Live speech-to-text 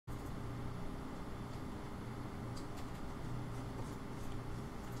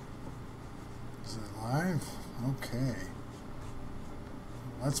Live? Okay.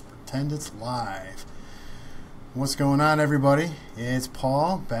 Let's pretend it's live. What's going on, everybody? It's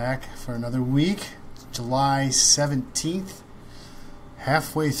Paul, back for another week. July 17th.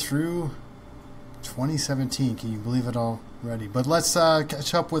 Halfway through 2017. Can you believe it already? But let's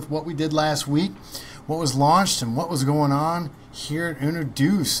catch up with what we did last week, what was launched, and what was going on here at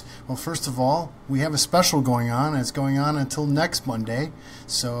Introduce. Well, first of all, we have a special going on, and it's going on until next Monday.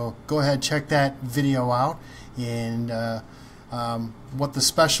 So go ahead, check that video out. And what the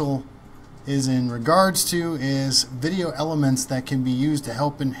special is in regards to is video elements that can be used to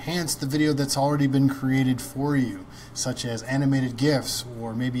help enhance the video that's already been created for you, such as animated GIFs,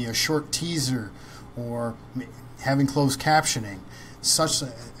 or maybe a short teaser, or having closed captioning, such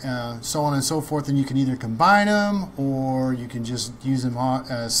so on and so forth. And you can either combine them, or you can just use them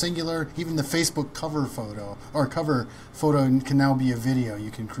singular. Even the Facebook cover photo can now be a video.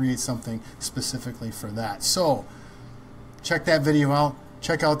 You can create something specifically for that. So check that video out.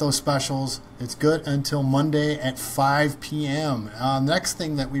 Check out those specials. It's good until Monday at 5 p.m. Next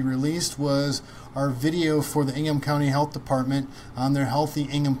thing that we released was our video for the Ingham County Health Department on their Healthy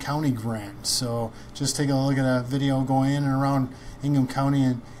Ingham County grant. So just take a look at a video going in and around Ingham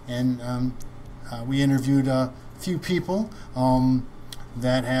County, and we interviewed a few people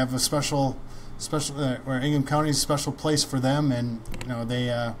that have a special where Ingham County is a special place for them, and they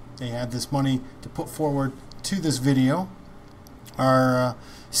had this money to put forward to this video. Our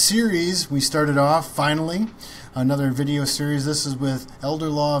series, we started off finally another video series. This is with Elder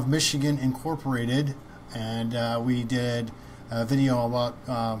Law of Michigan Incorporated, and we did a video about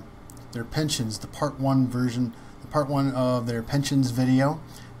their pensions, the part one of their pensions video.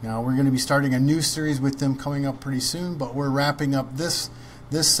 Now we're going to be starting a new series with them coming up pretty soon, but we're wrapping up this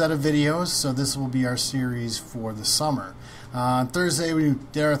set of videos, so this will be our series for the summer. On Thursday, we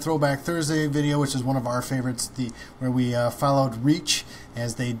did our Throwback Thursday video, which is one of our favorites, where we followed Reach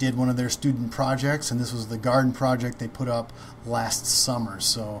as they did one of their student projects, and this was the garden project they put up last summer.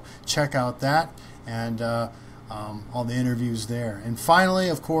 So check out that, and all the interviews there. And finally,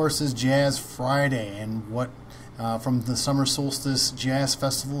 of course, is Jazz Friday, and what from the Summer Solstice Jazz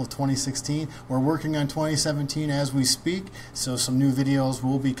Festival of 2016. We're working on 2017 as we speak, so some new videos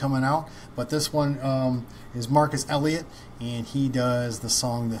will be coming out. But this one is Marcus Elliott, and he does the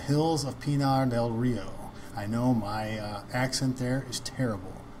song The Hills of Pinar del Rio. I know my accent there is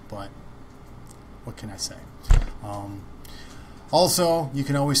terrible, but what can I say? Also, you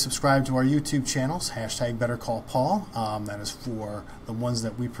can always subscribe to our YouTube channels, hashtag BetterCallPaul. That is for the ones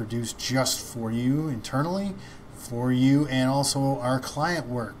that we produce just for you internally, for you, and also our client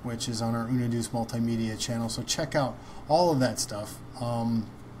work, which is on our Introduce Multimedia channel. So check out all of that stuff, and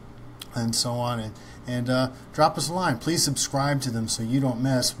so on, and drop us a line. Please subscribe to them so you don't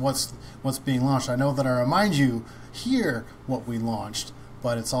miss what's being launched. I know that I remind you here what we launched,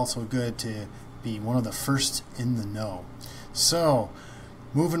 but it's also good to be one of the first in the know. So,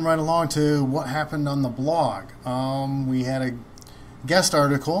 moving right along to what happened on the blog. We had a guest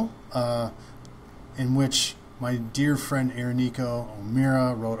article in which my dear friend Erinico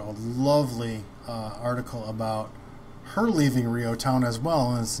O'Meara wrote a lovely article about her leaving Rio Town as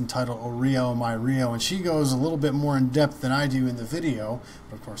well, and it's entitled "O Rio, My Rio," and she goes a little bit more in depth than I do in the video,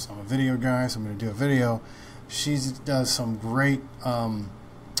 but of course I'm a video guy, so I'm going to do a video. She does some great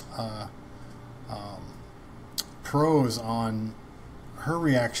pros on her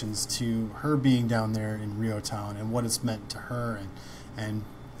reactions to her being down there in Rio Town and what it's meant to her, and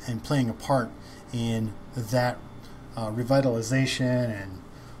playing a part in that revitalization, and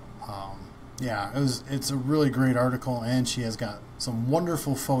yeah, it's a really great article, and she has got some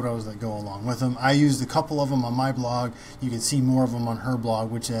wonderful photos that go along with them. I used a couple of them on my blog. You can see more of them on her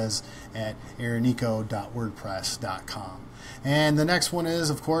blog, which is at erinico.wordpress.com. And the next one is,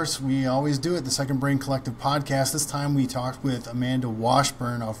 of course, we always do it, the Second Brain Collective podcast. This time we talked with Amanda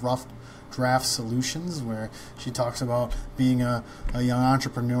Washburn of Rough Draft Solutions, where she talks about being a young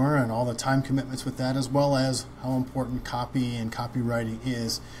entrepreneur and all the time commitments with that, as well as how important copy and copywriting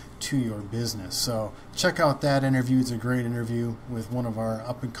is to your business. So check out that interview. It's a great interview with one of our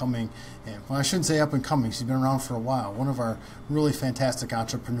up-and-coming, well, I shouldn't say up-and-coming, she's been around for a while, one of our really fantastic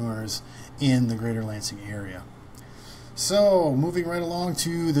entrepreneurs in the greater Lansing area. So moving right along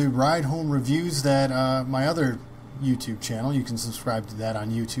to the Ride Home Reviews, that my other YouTube channel. You can subscribe to that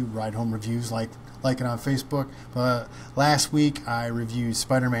on YouTube, RideHomeReviews, like it on Facebook. But last week I reviewed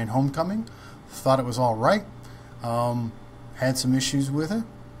Spider-Man Homecoming. Thought it was all right. Had some issues with it,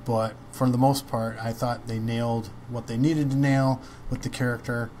 but for the most part I thought they nailed what they needed to nail with the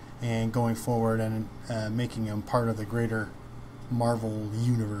character and going forward, and making him part of the greater Marvel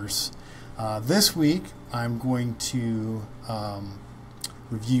universe. This week, I'm going to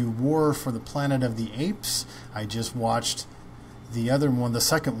review War for the Planet of the Apes. I just watched the other one, the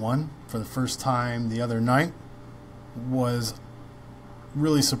second one, for the first time the other night. Was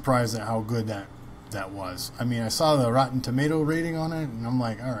really surprised at how good that was. I mean, I saw the Rotten Tomato rating on it, and I'm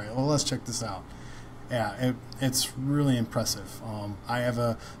like, all right, well, let's check this out. Yeah, it's really impressive. I have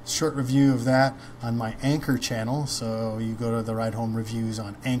a short review of that on my Anchor channel, so you go to the Ride Home Reviews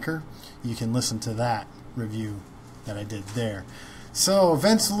on Anchor. You can listen to that review that I did there. So,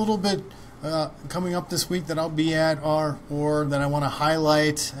 events a little bit coming up this week that I'll be at, or that I want to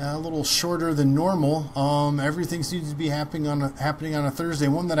highlight, a little shorter than normal. Everything seems to be happening on a Thursday.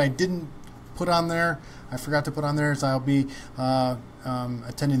 One that I didn't put on there, I forgot to put on there, is I'll be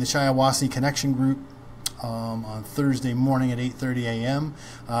attending the Shiawassee Connection Group on Thursday morning at 8:30 a.m.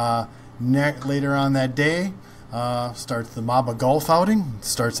 Later on that day, starts the MABA golf outing. It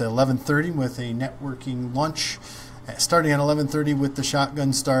starts at 11:30 with a networking lunch. Starting at 11:30 with the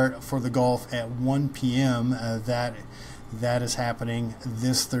shotgun start for the golf at 1 p.m. That is happening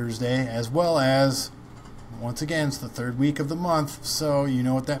this Thursday, as well as, once again, it's the third week of the month, so you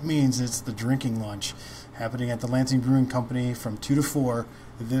know what that means. It's the drinking lunch happening at the Lansing Brewing Company from 2 to 4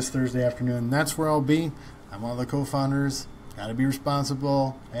 this Thursday afternoon. That's where I'll be. I'm one of the co-founders. Got to be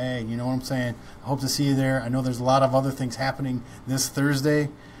responsible. Hey, you know what I'm saying. I hope to see you there. I know there's a lot of other things happening this Thursday.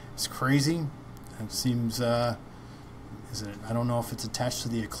 It's crazy. It seems... I don't know if it's attached to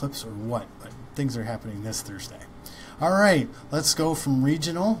the eclipse or what, but things are happening this Thursday. All right, let's go from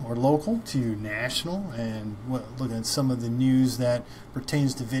regional or local to national and look at some of the news that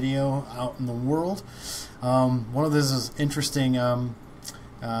pertains to video out in the world. One of this is interesting,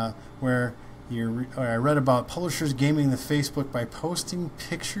 where I read about publishers gaming the Facebook by posting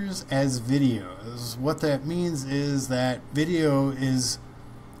pictures as videos. What that means is that Facebook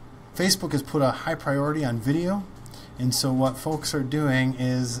has put a high priority on video. And so what folks are doing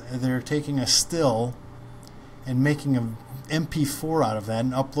is they're taking a still and making an MP4 out of that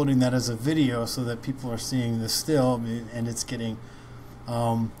and uploading that as a video so that people are seeing the still, and it's getting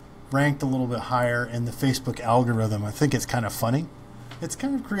ranked a little bit higher in the Facebook algorithm. I think it's kind of funny. It's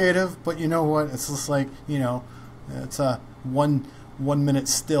kind of creative, but you know what? It's just like, you know, it's a one minute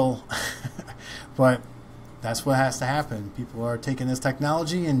still. But that's what has to happen. People are taking this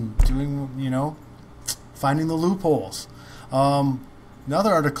technology and doing, you know, finding the loopholes.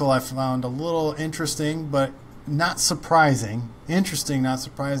 Another article I found a little interesting, but not surprising. Interesting, not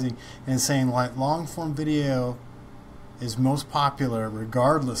surprising, and saying like long form video is most popular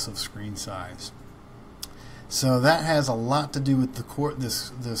regardless of screen size. So that has a lot to do with the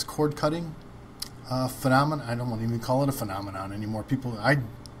this cord cutting phenomenon. I don't want to even call it a phenomenon anymore. I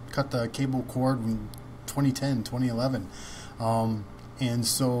cut the cable cord in 2010, 2011, and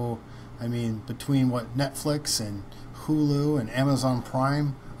so. I mean, between what Netflix and Hulu and Amazon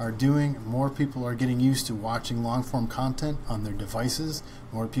Prime are doing, more people are getting used to watching long-form content on their devices.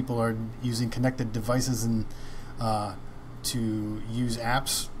 More people are using connected devices and to use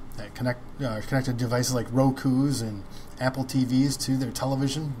apps that connected devices like Roku's and Apple TVs to their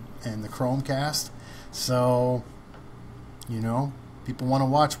television and the Chromecast. So, you know, people want to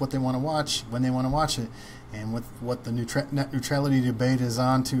watch what they want to watch when they want to watch it. And with what the net neutrality debate is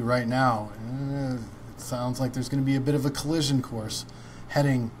on to right now, it sounds like there's going to be a bit of a collision course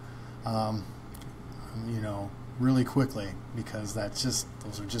heading, you know, really quickly, because those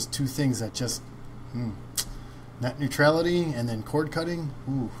are just two things that just net neutrality and then cord cutting.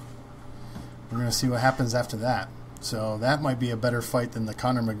 Ooh, we're going to see what happens after that. So that might be a better fight than the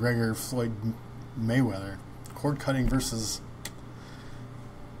Conor McGregor Floyd Mayweather cord cutting versus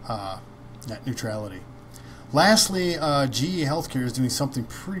net neutrality. Lastly, GE Healthcare is doing something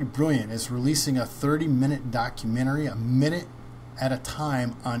pretty brilliant. It's releasing a 30-minute documentary, a minute at a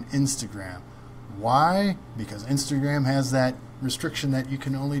time, on Instagram. Why? Because Instagram has that restriction that you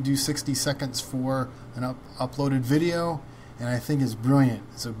can only do 60 seconds for an uploaded video, and I think it's brilliant.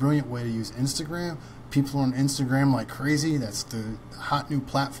 It's a brilliant way to use Instagram. People are on Instagram like crazy. That's the hot new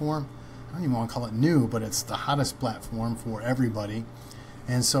platform. I don't even want to call it new, but it's the hottest platform for everybody.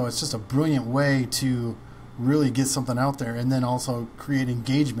 And so it's just a brilliant way to really get something out there and then also create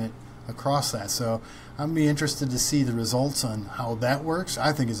engagement across that. So I'm going to be interested to see the results on how that works.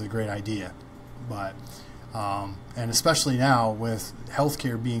 I think it's a great idea. But and especially now with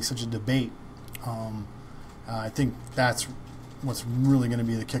healthcare being such a debate, I think that's what's really going to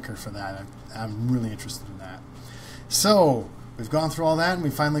be the kicker for that. I'm really interested in that. So we've gone through all that, and we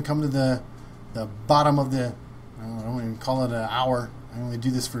finally come to the bottom of the, I don't even call it an hour. I only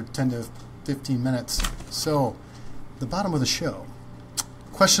do this for 10 to 15 minutes. So the bottom of the show.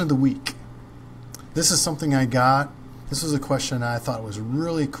 Question of the week. this is something I got. This was a question I thought was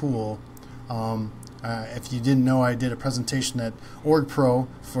really cool. If you didn't know, I did a presentation at OrgPro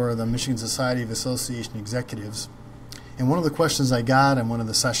for the Michigan Society of Association Executives. And one of the questions I got in one of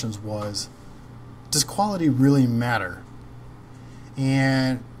the sessions was, does quality really matter?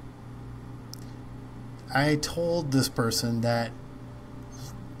 And I told this person that,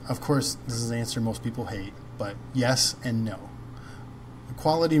 of course, this is the answer most people hate, but yes and no.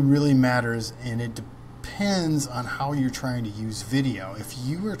 Quality really matters, and it depends on how you're trying to use video. If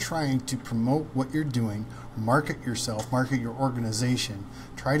you are trying to promote what you're doing, market yourself, market your organization,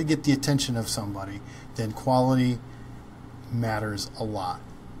 try to get the attention of somebody, then quality matters a lot.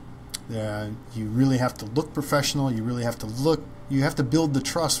 You really have to look professional. You really have to build the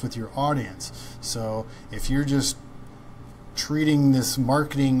trust with your audience. So if you're just treating this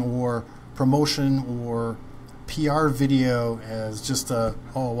marketing or promotion or PR video as just oh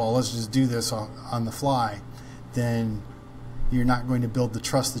well, let's just do this on the fly, then you're not going to build the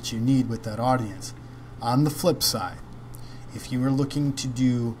trust that you need with that audience. On the flip side, if you are looking to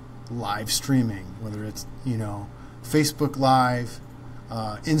do live streaming, whether it's Facebook Live,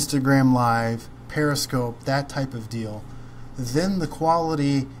 Instagram Live, Periscope, that type of deal, then the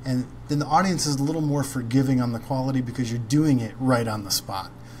quality and then the audience is a little more forgiving on the quality because you're doing it right on the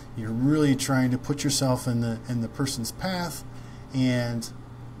spot. You're really trying to put yourself in the person's path, and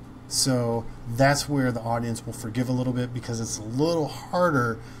so that's where the audience will forgive a little bit, because it's a little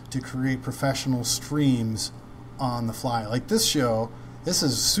harder to create professional streams on the fly. Like this show, this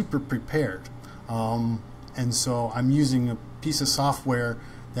is super prepared, and so I'm using a piece of software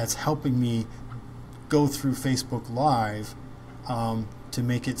that's helping me go through Facebook Live to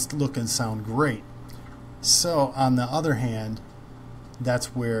make it look and sound great. So on the other hand,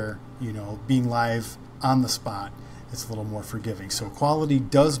 that's where, being live on the spot is a little more forgiving. So quality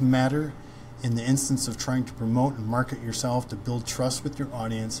does matter in the instance of trying to promote and market yourself to build trust with your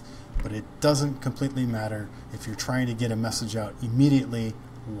audience, but it doesn't completely matter if you're trying to get a message out immediately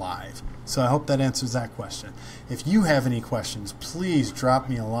live. So I hope that answers that question. If you have any questions, please drop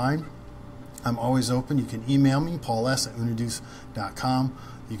me a line. I'm always open. You can email me, pauls@unaduce.com.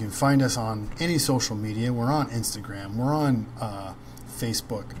 You can find us on any social media. We're on Instagram. We're on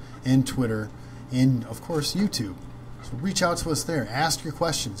Facebook and Twitter, and of course YouTube. So reach out to us there. Ask your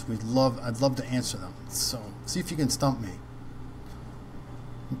questions. I'd love to answer them. So see if you can stump me.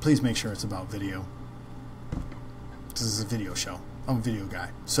 And please make sure it's about video. This is a video show. I'm a video guy.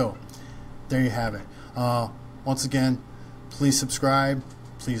 So there you have it. Once again, please subscribe.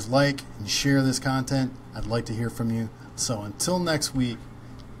 Please like and share this content. I'd like to hear from you. So until next week,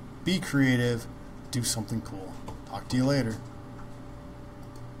 be creative, do something cool. Talk to you later.